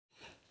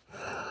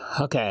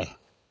Okay.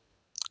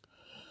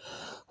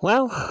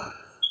 Well,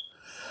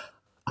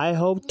 I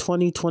hope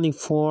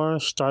 2024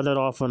 started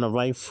off on the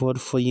right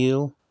foot for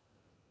you.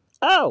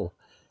 Oh,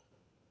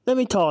 let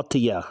me talk to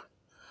you.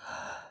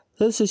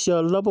 This is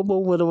your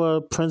lovable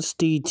widower, Prince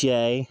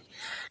DJ.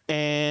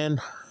 And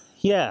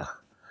yeah,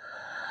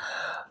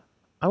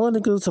 I want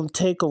to give some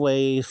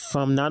takeaways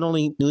from not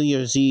only New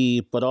Year's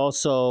Eve, but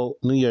also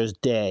New Year's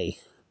Day.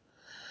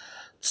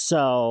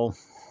 So,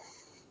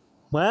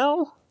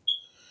 well,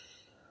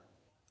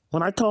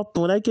 when I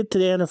get to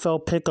the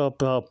NFL pickup,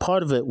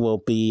 part of it will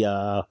be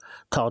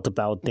talked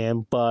about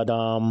then. But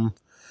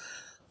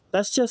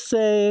let's just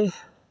say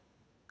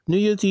New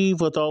Year's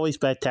Eve was always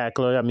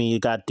spectacular. I mean, you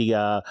got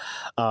the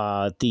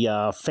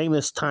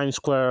famous Times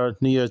Square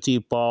New Year's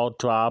Eve ball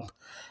drop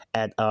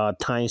at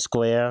Times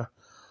Square,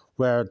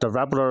 where the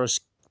revelers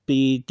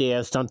be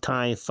there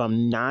sometimes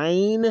from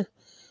 9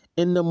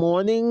 in the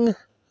morning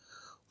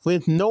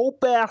with no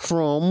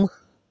bathroom,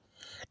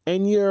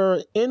 and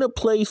you're in a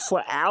place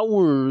for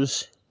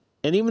hours.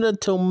 And even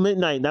until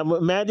midnight. Now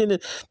imagine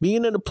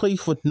being in a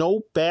place with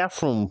no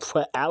bathroom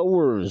for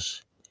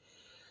hours.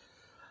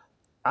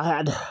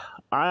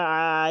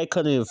 I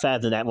couldn't even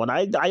fathom that one.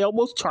 I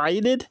almost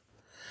tried it,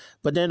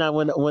 but then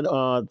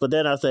but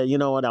then I said, you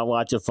know what? I'll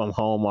watch it from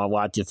home. Or I'll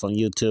watch it from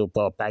YouTube.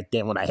 But back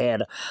then, when I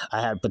had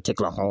a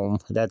particular home,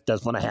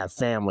 that's when I had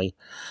family.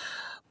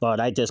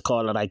 But I just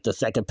called it like the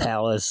Second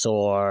Palace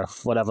or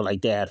whatever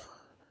like that.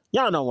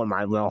 Y'all know what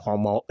my real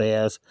home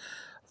is.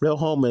 Real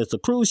home is the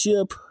cruise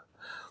ship.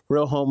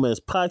 Real home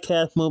is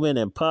podcast movement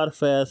and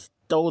podfest.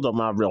 Those are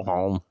my real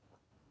home.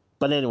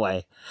 But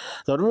anyway,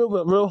 so the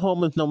real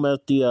home is known as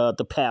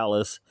the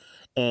palace,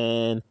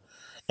 and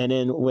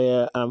then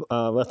where I'm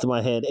resting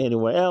my head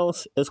anywhere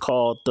else is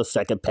called the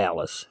Second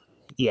Palace.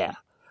 Yeah,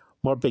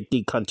 more big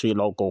D country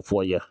local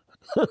for you.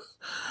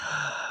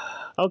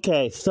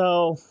 Okay,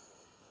 so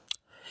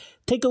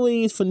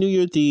takeaways for New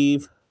Year's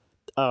Eve.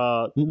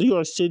 New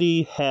York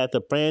City had a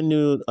brand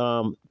new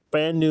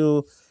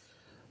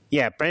New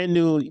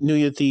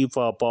Year's Eve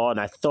ball, and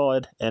I saw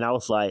it, and I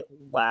was like,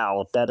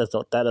 "Wow, that is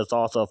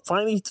also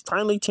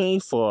finally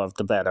changed for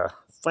the better,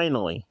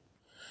 finally."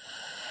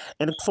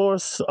 And of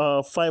course,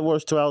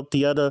 fireworks throughout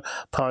the other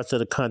parts of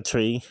the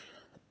country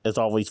is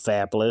always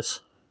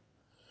fabulous.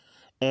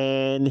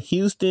 And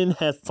Houston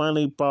has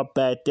finally brought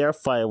back their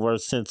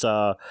fireworks since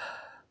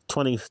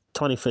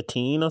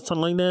 2015 or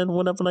something like that,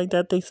 whatever like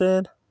that they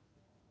said.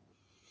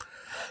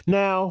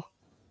 Now,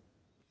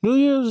 New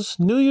Year's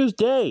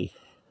Day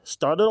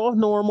started off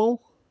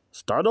normal,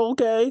 started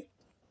okay.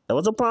 It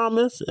was a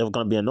promise. It was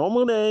going to be a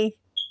normal day.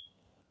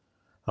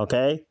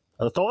 Okay?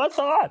 So I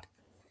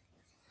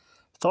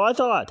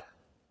thought.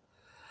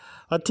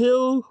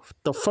 Until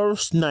the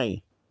first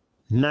night,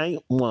 night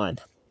one.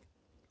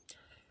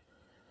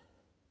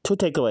 Two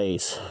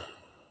takeaways.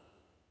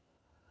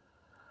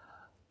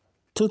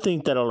 Two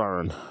things that I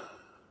learned.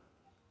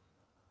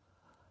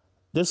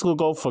 This will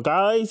go for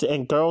guys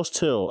and girls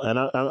too, and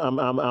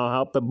I'll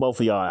help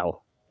both of y'all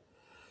out.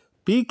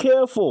 Be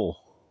careful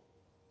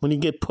when you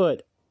get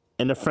put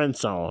in the friend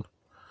zone.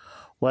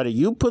 Whether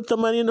you put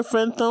somebody in the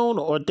friend zone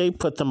or they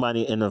put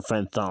somebody in the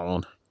friend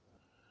zone.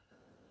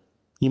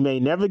 You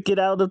may never get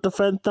out of the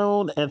friend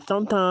zone, and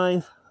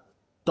sometimes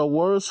the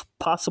worst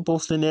possible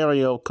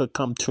scenario could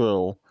come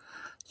true,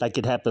 like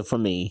it happened for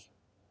me.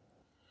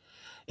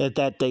 Is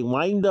that they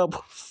wind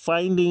up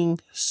finding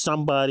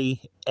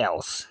somebody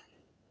else.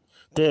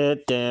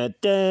 What?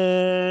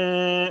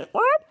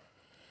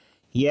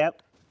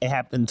 Yep, it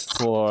happens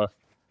for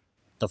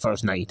the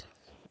first night.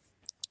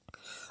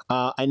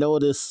 I know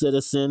this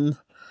citizen.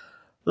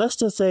 Let's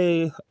just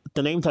say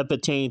the names have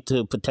been changed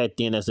to protect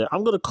the innocent.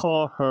 I'm gonna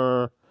call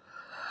her.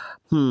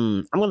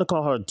 I'm gonna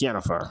call her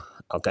Jennifer.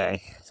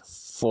 Okay,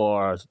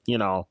 for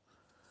the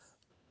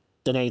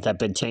names have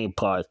been changed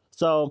part.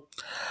 So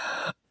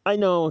I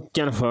know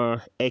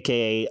Jennifer,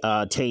 aka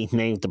changed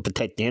names to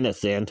protect the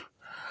innocent.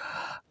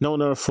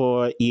 Known her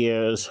for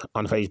years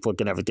on Facebook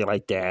and everything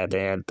like that,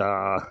 and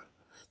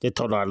they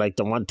told her like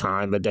the one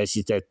time, but then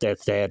she said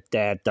that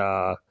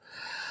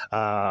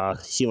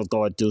she was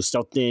going to do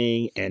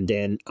something, and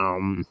then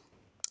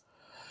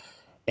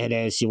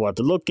she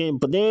wasn't looking.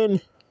 But then,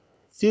 a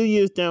few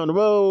years down the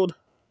road,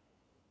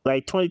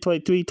 like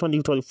 2023,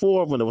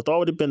 2024, when it was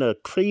already been a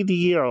crazy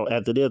year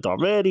as it is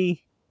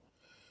already,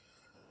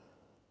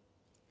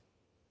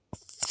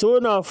 sure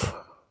enough,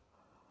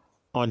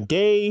 on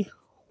day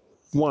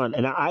one,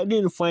 and I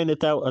didn't find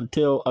it out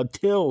until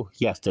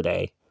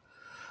yesterday,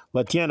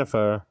 but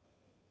Jennifer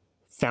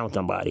found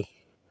somebody.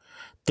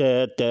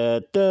 Yeah.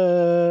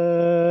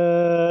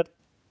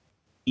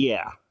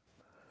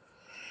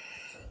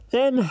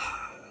 Then,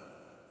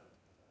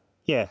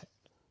 yeah,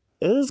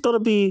 it's gonna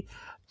be.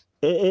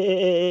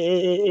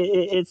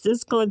 It's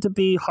just going to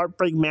be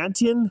Heartbreak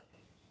Mansion.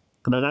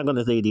 But I'm not going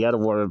to say the other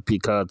word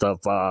because of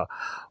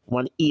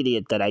one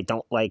idiot that I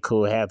don't like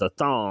who has a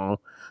song.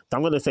 So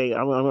I'm going to say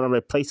I'm going to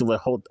replace it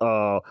with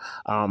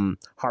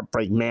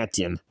Heartbreak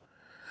Mansion.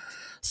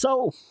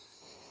 So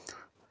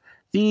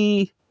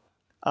the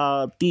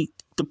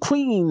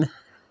queen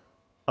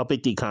a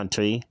Big D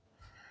country,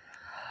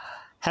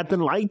 have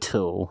been lied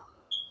to,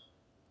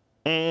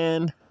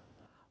 and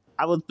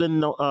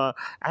I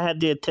had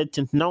the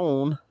attention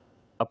known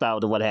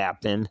about what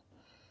happened,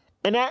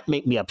 and that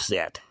made me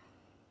upset.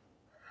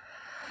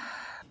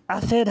 I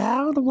said,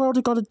 "How in the world are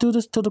they going to do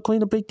this to the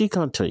Queen of Big D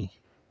country?"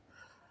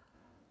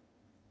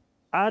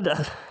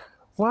 I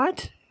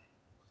what?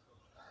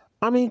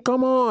 I mean,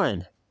 come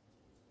on.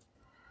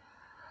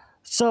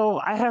 So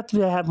I had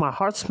to have my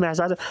heart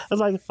smashed. It's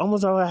like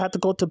almost like I had to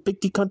go to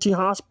Big D Country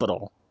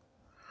Hospital.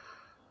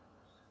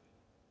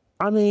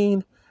 I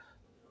mean,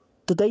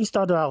 the day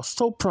started out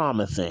so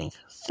promising,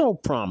 so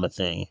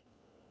promising.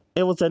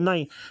 It was a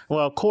night.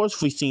 Well, of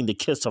course, we seen the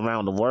kiss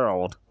around the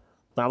world,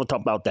 but I will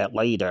talk about that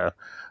later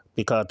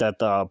because that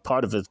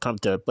part of it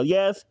comes to it. But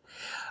yes,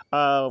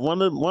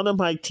 one of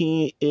my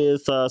team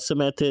is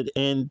cemented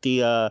in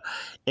the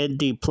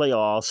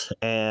playoffs,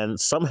 and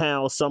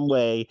somehow, some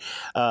way,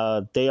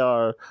 they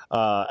are.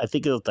 I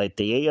think it was like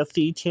the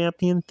AFC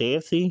champion, the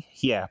AFC.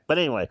 Yeah, but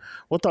anyway,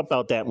 we'll talk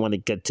about that when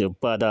it get to.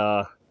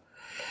 But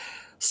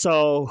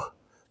so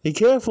be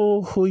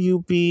careful who you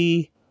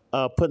be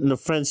putting the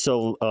friend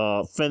zone.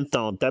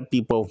 That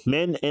be both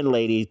men and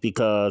ladies,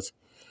 because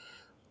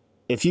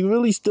if you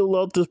really still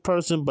love this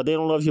person, but they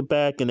don't love you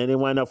back, and then they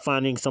wind up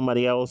finding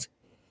somebody else,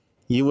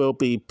 you will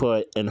be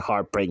put in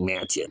heartbreak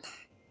mansion.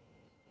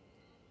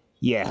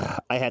 Yeah,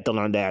 I had to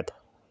learn that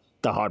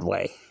the hard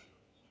way.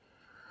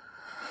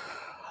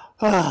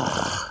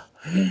 Now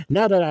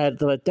that I had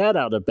to let that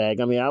out of the bag,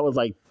 I mean, I was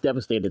like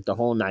devastated the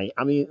whole night.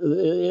 I mean,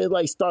 it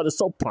like started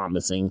so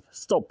promising,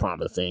 so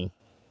promising.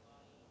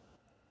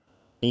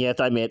 And yes,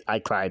 I admit I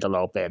cried a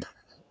little bit.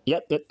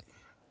 Yep.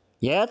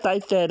 Yes, I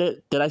said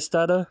it. Did I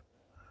stutter?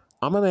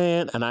 I'm a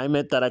man, and I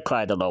admit that I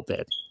cried a little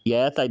bit.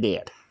 Yes, I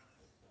did.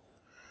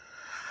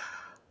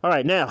 All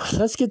right, now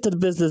let's get to the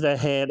business at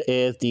hand.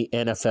 Is the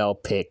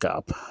NFL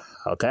pickup?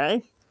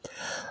 Okay,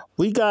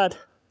 we got.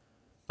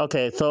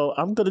 Okay, so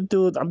I'm doing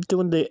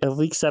the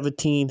week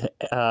 17,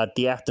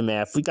 the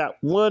aftermath. We got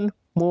one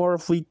more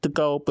week to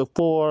go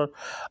before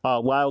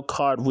wild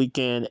card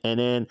weekend, and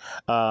then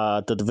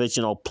the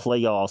divisional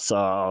playoffs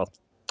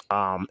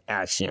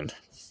action.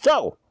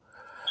 So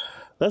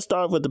let's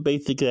start with the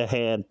basics at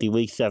hand, the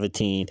week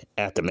 17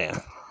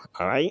 aftermath.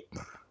 All right.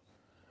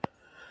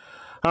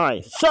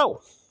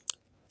 So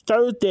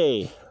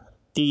Thursday,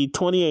 the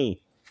 28th.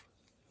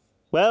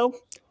 Well,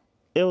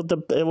 it was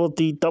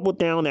the double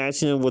down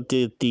action with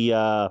the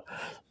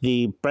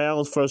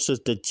Browns versus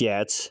the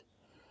Jets.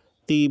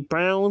 The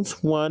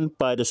Browns won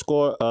by the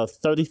score of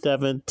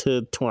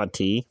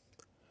 37-20,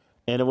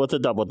 and it was a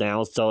double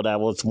down, so that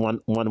was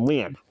one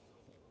win.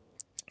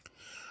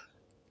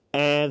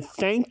 And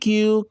thank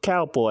you,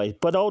 Cowboys.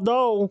 But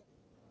although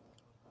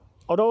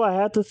I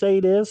have to say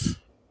this,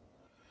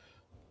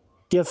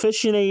 the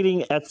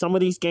officiating at some of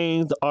these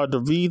games are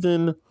the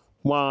reason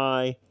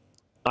why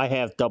I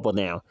have double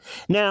down.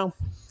 Now,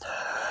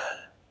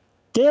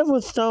 there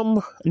was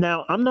some.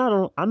 Now, I'm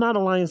not a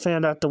Lions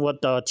fan after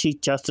what the Chief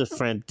Justice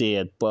friend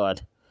did,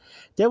 but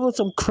there was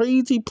some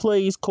crazy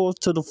plays close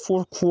to the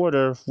fourth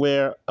quarter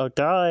where a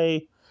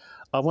guy,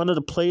 one of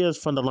the players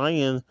from the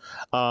Lions,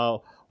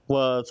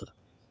 was.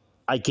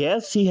 I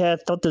guess he had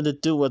something to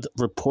do with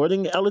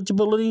reporting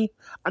eligibility.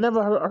 I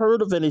never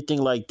heard of anything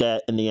like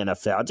that in the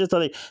NFL. I just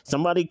thought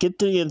somebody get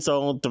to the end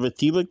zone, the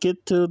receiver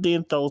get to the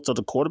end zone, so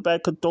the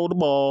quarterback could throw the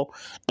ball,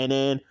 and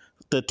then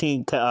the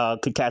team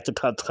could catch a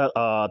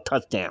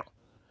touchdown.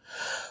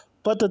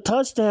 But the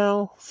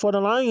touchdown for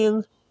the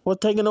Lions was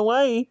taken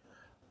away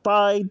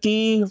by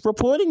the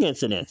reporting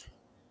incident.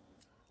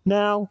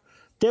 Now,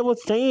 they were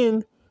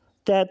saying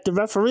that the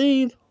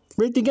referee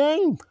rigged the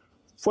game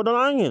for the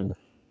Lions.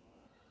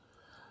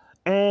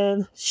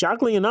 And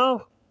shockingly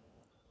enough,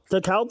 the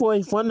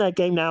Cowboys won that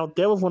game. Now,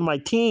 they was one of my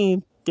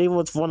team. They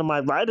was one of my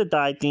ride or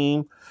die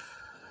team.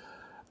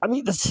 I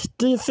mean,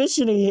 the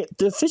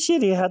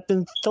officiating has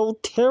been so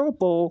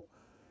terrible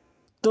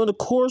during the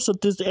course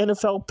of this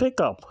NFL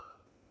pickup.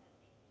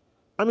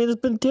 I mean, it's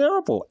been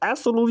terrible.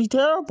 Absolutely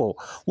terrible.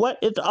 What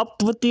is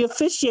up with the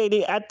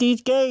officiating at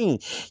these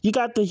games? You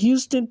got the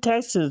Houston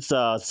Texans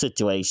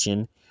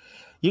situation.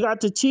 You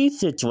got the Chiefs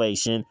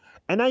situation.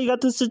 And now you got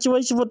the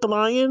situation with the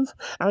Lions.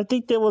 I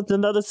think there was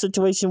another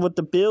situation with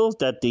the Bills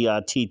that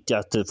the Chief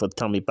Justice was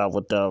telling me about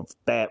with the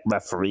bad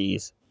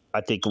referees.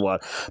 I think it was.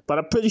 But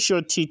I'm pretty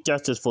sure Chief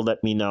Justice will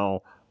let me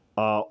know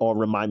or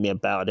remind me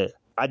about it.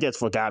 I just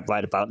forgot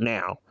right about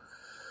now.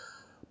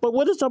 But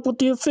what is up with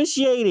the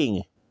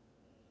officiating?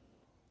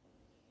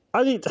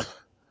 I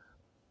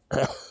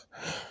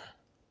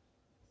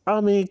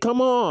mean,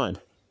 come on.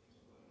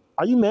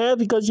 Are you mad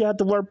because you have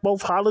to work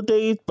both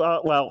holidays?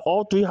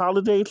 All three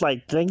holidays,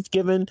 like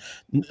Thanksgiving,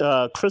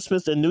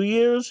 Christmas, and New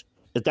Year's?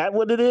 Is that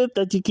what it is,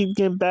 that you keep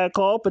getting bad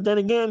call? But then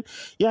again,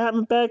 you're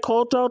having bad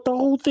call throughout the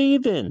whole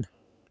season.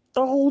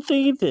 The whole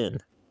season.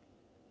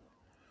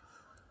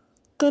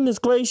 Goodness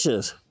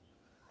gracious.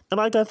 And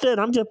like I said,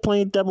 I'm just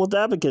playing devil's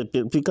advocate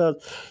because,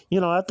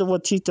 after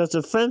what Chief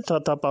Justice friends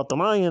talked about the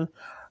Lions,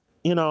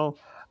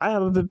 I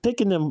haven't been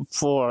picking them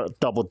for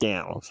double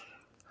downs.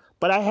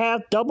 But I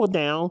have Double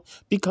Down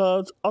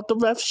because of the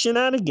ref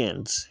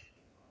shenanigans.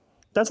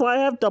 That's why I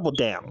have Double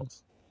Down.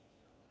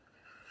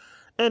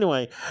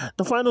 Anyway,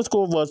 the final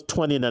score was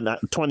 20 to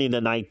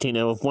 19.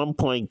 It was 1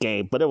 point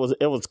game, but it was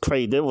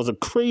crazy. It was a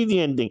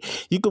crazy ending.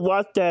 You could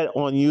watch that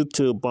on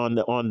YouTube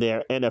on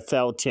their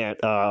NFL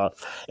chant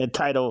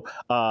entitled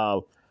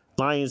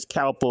Lions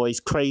Cowboys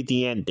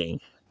Crazy Ending.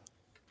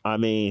 I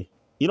mean,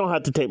 you don't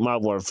have to take my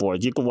word for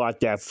it. You can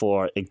watch that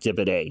for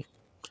Exhibit A.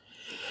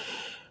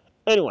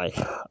 Anyway,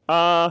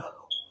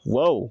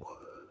 whoa.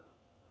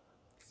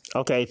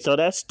 Okay, so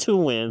that's 2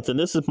 wins, and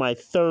this is my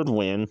 3rd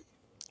win.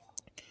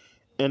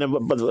 And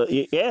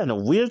a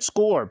weird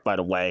score, by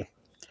the way.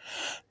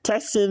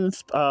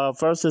 Texans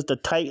versus the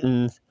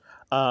Titans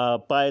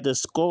by the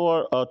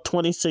score of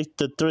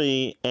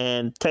 26-3,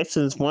 and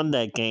Texans won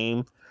that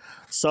game.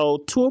 So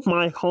 2 of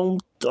my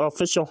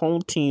official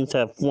home teams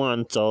have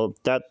won, so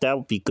that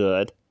would be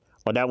good,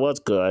 or that was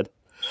good.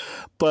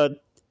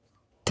 But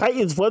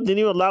Titans wasn't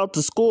even allowed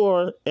to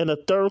score in the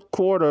 3rd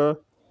quarter.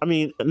 I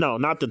mean, no,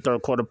 not the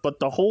 3rd quarter, but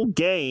the whole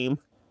game.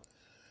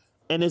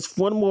 And it's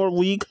one more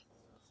week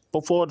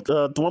before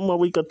one more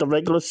week of the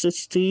regular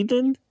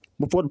season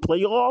before the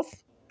playoff.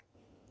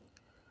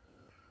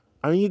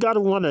 I mean, you got to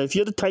wonder, if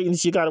you're the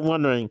Titans, you got to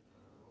wondering,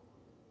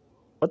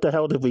 what the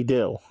hell did we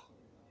do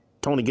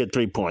to only get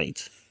 3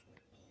 points?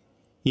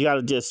 You got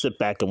to just sit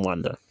back and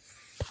wonder.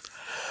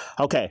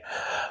 Okay,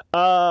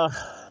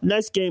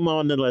 next game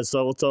on the list.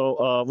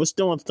 So we're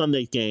still on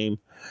Sunday's game.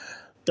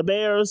 The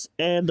Bears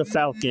and the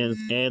Falcons,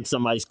 and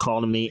somebody's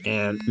calling me,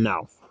 and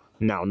no.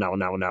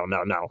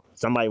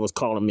 Somebody was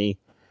calling me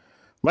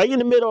right in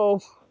the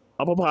middle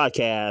of a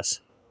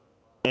podcast,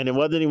 and it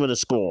wasn't even a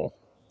school.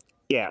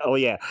 Yeah, oh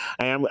yeah,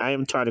 I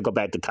am trying to go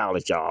back to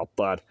college, y'all,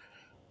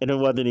 and it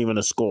wasn't even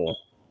a school.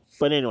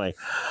 But anyway,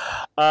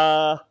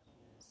 the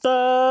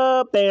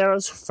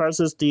Bears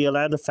versus the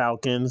Atlanta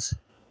Falcons,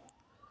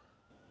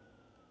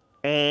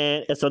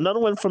 and it's another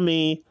one for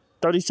me,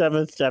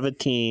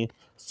 37-17.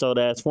 So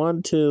that's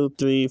 1, 2,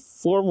 3,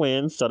 4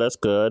 wins, so that's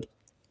good.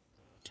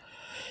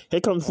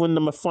 Here comes win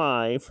number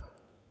 5.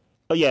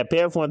 Oh, yeah,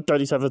 Bears won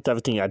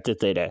 37-17. I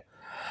did say that.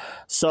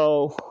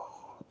 So,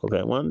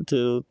 okay, 1,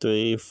 2,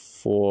 3,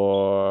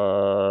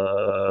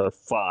 4,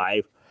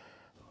 5.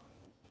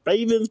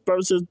 Ravens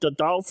versus the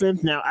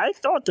Dolphins. Now, I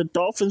thought the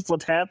Dolphins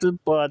would have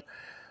it, but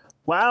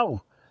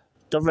wow,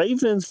 the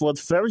Ravens was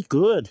very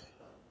good.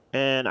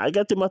 And I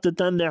guess they must have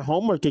done their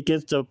homework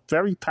against a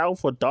very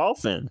powerful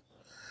Dolphin,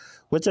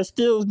 which I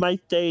still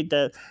might say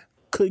that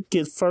could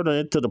get further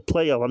into the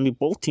playoff. I mean,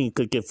 both teams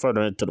could get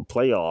further into the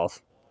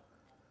playoff.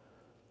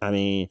 I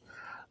mean,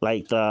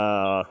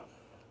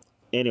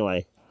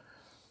 anyway.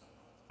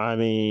 I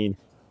mean,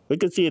 we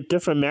could see a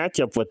different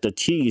matchup with the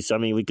Chiefs. I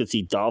mean, we could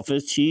see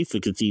Dolphins Chiefs. We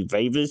could see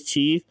Ravens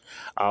Chiefs.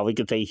 We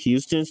could say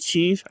Houston's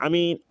Chiefs. I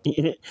mean,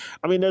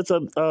 there's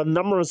a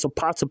numerous of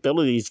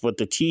possibilities with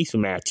the Chiefs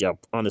matchup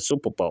on the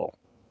Super Bowl.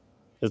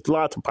 There's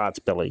lots of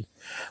possibilities.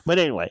 But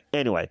anyway.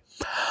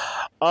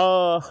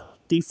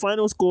 The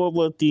final score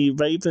was the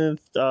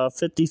Ravens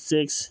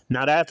 56.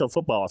 Now that's a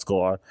football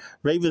score.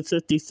 Ravens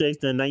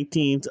 56 and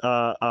 19.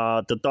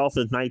 The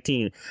Dolphins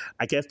 19.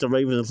 I guess the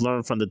Ravens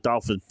learned from the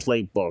Dolphins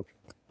playbook,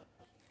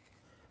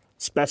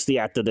 especially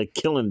after the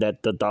killing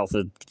that the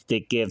Dolphins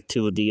did give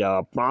to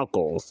the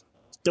Broncos.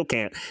 Still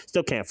can't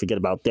forget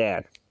about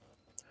that.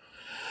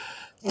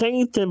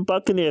 Saints and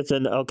Buccaneers,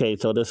 and okay,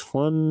 so there's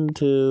 1,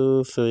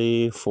 2,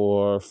 3,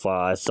 4,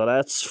 5. So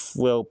that's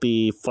will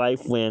be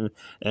 5 win,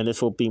 and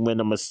this will be win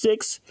number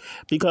 6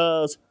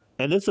 because,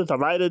 and this is a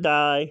ride or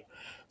die.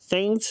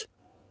 Saints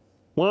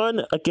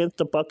won against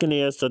the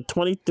Buccaneers, so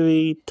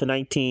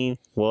 23-19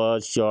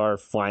 was your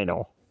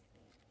final.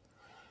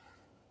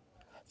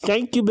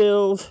 Thank you,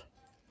 Bills.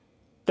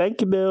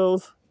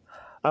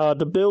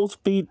 The Bills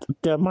beat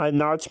my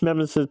arch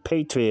nemesis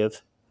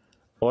Patriots,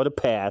 or the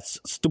Pats,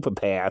 stupid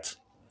Pats,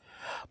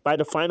 by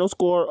the final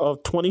score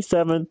of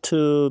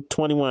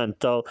 27-21.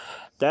 So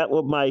that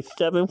was my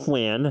 7th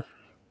win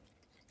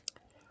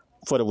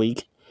for the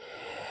week.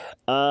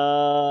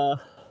 8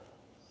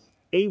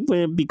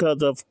 win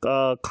because of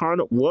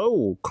Cardinal.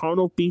 Whoa,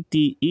 Cardinal beat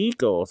the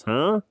Eagles,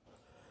 huh?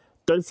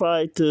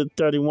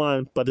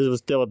 35-31, but it was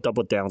still a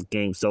double down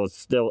game, so it's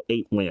still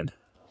 8 win.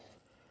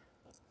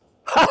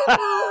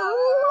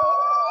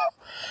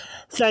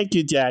 Thank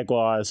you,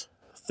 Jaguars.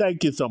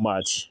 Thank you so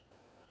much.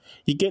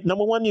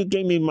 Number 1, you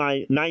gave me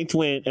my 9th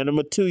win, and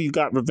number 2, you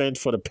got revenge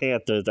for the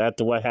Panthers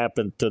after what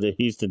happened to the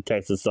Houston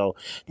Texans. So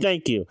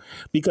thank you,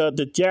 because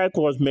the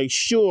Jaguars make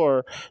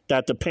sure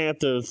that the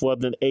Panthers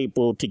wasn't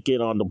able to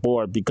get on the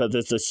board, because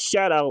it's a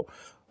shutout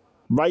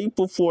right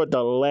before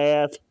the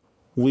last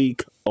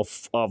week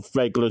of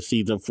regular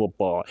season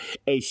football.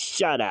 A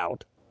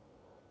shutout.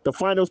 The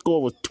final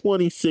score was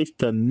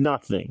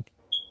 26-0.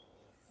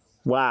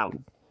 Wow.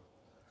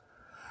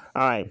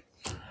 All right.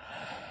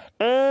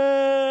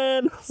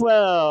 And,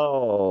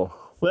 well.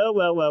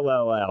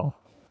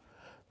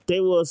 They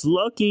was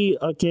lucky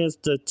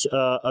against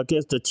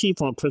the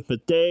Chiefs on Christmas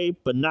Day,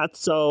 but not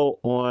so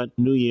on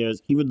New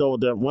Year's, even though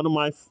they're one of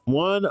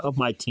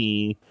my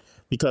team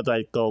because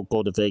I go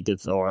to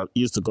Vegas, or I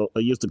used to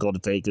go to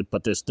Vegas,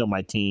 but they're still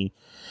my team.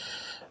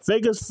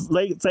 Vegas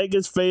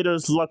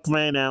Raiders luck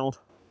ran out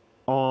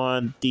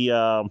on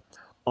the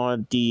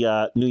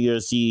New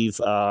Year's Eve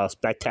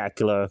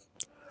spectacular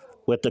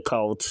with the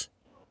Colts.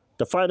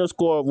 The final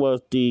score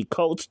was the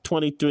Colts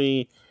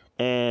 23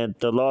 and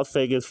the Las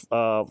Vegas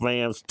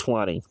Rams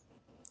 20.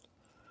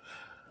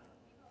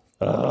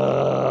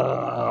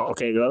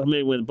 Okay, let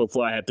me win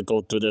before I have to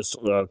go through this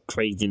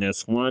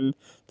craziness. 1,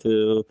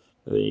 2,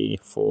 3,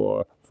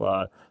 4,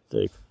 5,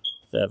 6,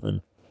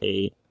 7,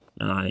 8,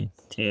 9,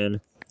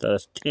 10.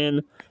 That's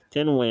 10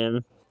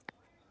 win.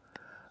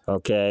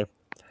 Okay.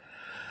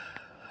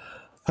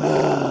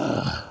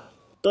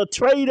 The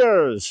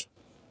Traitors.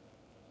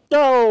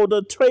 No,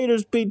 the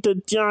Traitors beat the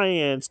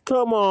Giants.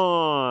 Come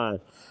on.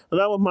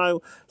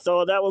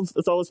 So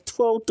it's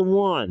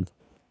 12-1.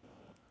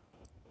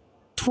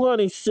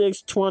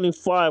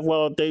 26-25.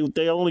 Well,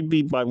 they only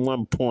beat by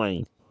 1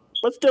 point.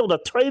 But still, the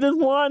Traitors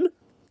won?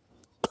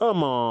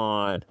 Come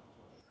on.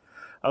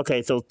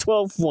 Okay, so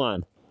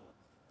 12-1.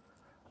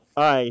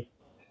 All right.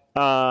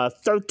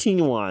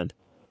 13-1.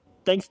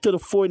 Thanks to the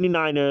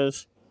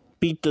 49ers,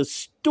 beat the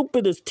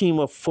stupidest team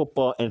of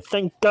football, and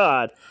thank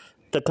God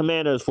the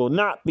Commanders will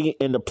not be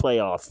in the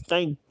playoffs.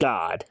 Thank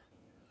God.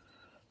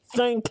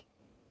 Thank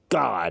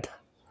God.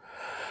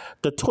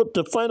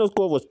 The final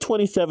score was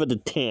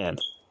 27-10.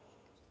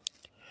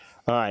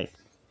 All right.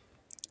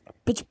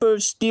 Pittsburgh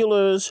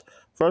Steelers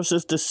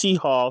versus the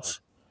Seahawks.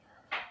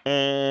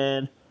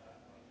 And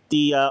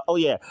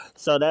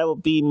so that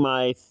would be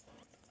my,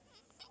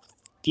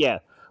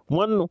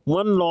 one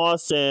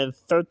loss and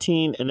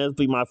 13, and that would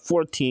be my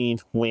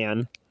 14th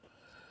win.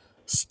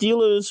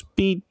 Steelers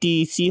beat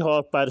the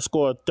Seahawks by the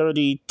score of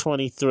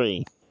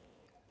 30-23.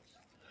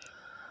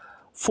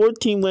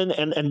 14 win,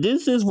 and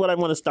this is what I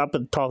want to stop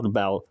and talk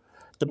about.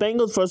 The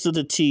Bengals versus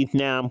the Chiefs.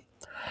 Now,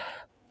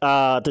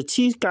 the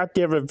Chiefs got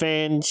their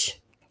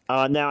revenge.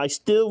 Now, I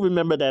still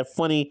remember that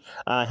funny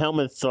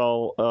helmet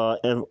throw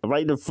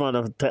right in front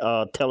of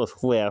Taylor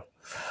Swift.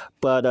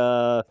 But,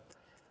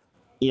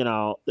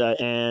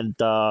 and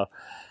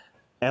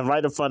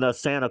right in front of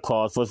Santa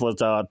Claus, which was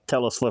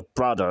Taylor Swift's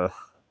brother.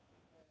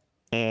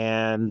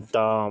 And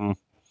I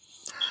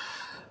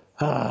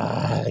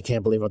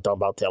can't believe I'm talking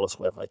about Taylor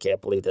Swift. I can't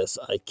believe this.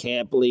 I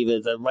can't believe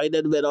it. Right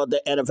in the middle of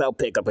the NFL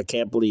pickup. I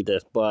can't believe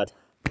this. But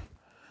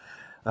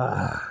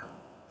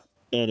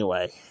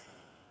anyway,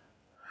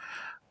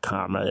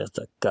 Karma is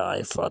the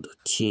guy for the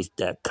Chiefs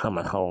that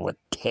coming home with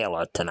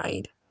Taylor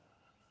tonight.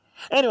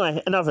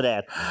 Anyway, enough of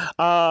that.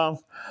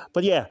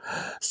 But yeah,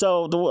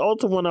 so the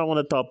other one I want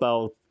to talk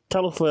about,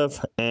 Taylor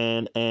Swift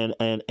and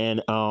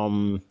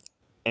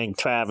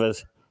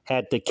Travis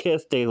had the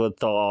kiss they were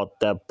thought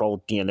that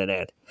broke the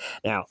internet.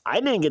 Now, I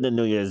didn't get a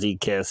New Year's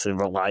Eve kiss in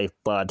real life,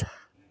 but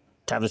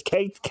Travis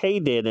K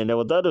did, and there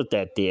was others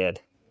that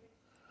did.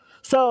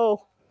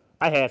 So,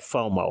 I had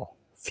FOMO,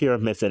 fear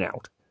of missing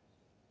out.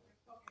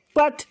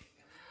 But,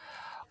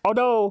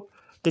 although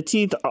the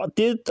Chiefs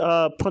did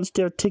punch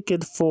their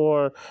ticket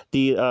for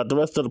the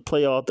rest of the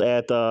playoffs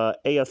at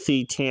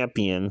AFC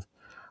champion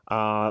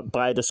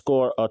by the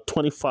score of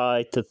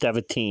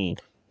 25-17.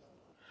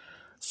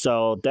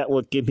 So that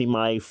would give me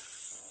my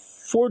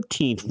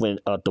 14th win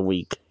of the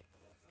week.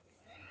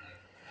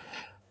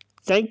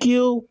 Thank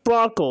you,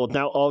 Broncos.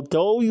 Now,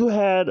 although you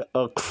had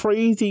a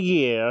crazy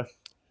year,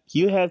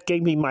 you have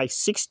gave me my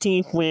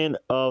 16th win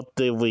of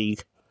the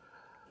week.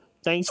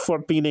 Thanks for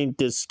beating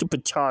the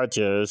stupid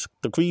Chargers,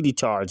 the greedy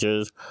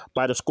Chargers,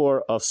 by the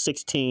score of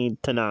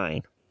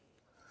 16-9.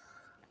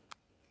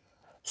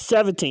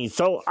 17.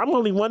 So I'm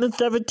only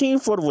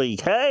 1-17 for the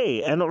week.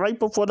 Hey, and right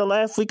before the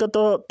last week of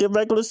the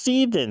regular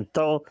season.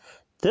 So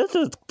this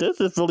is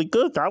really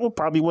good. I would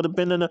have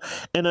been in a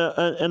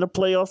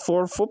playoff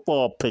for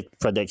football pick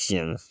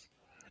predictions.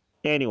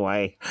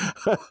 Anyway,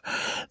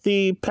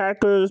 the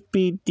Packers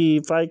beat the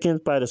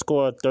Vikings by the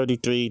score of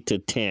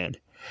 33-10,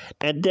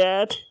 and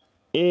that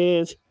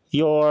is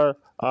your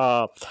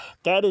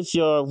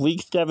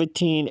week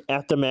 17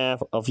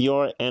 aftermath of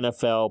your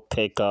NFL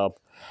pickup.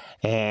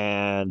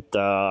 And,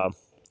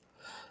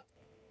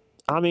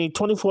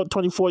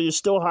 24-24, you're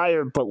still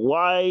higher, but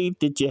why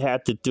did you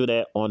have to do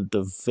that on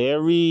the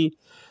very,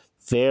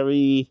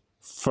 very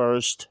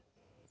first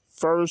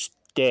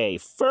day?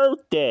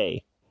 First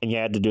day, and you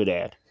had to do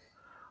that.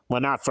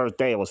 Well, not first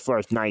day, it was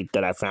first night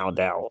that I found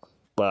out.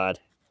 And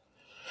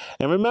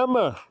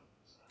remember,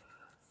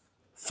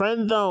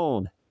 friend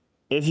zone.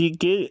 If you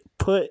get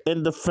put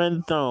in the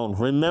friend zone,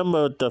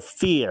 remember the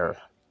fear.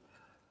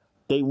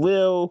 They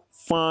will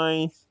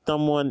find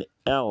someone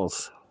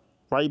else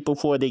right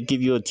before they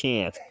give you a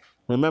chance.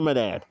 Remember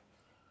that.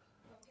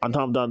 I'm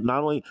talking about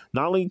not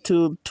only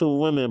to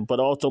women, but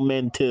also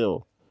men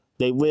too.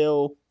 They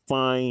will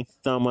find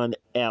someone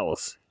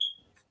else.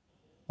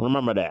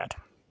 Remember that.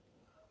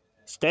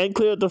 Stand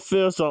clear of the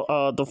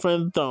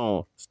friend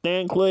zone.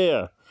 Stand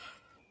clear.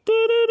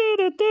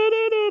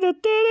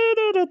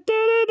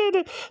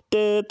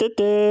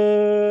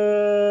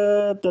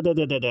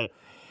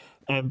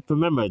 And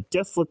remember,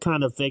 just what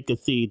kind of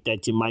vacancy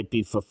that you might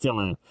be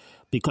fulfilling,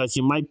 because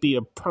you might be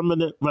a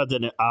permanent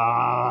resident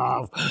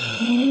of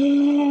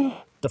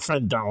the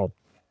friend zone.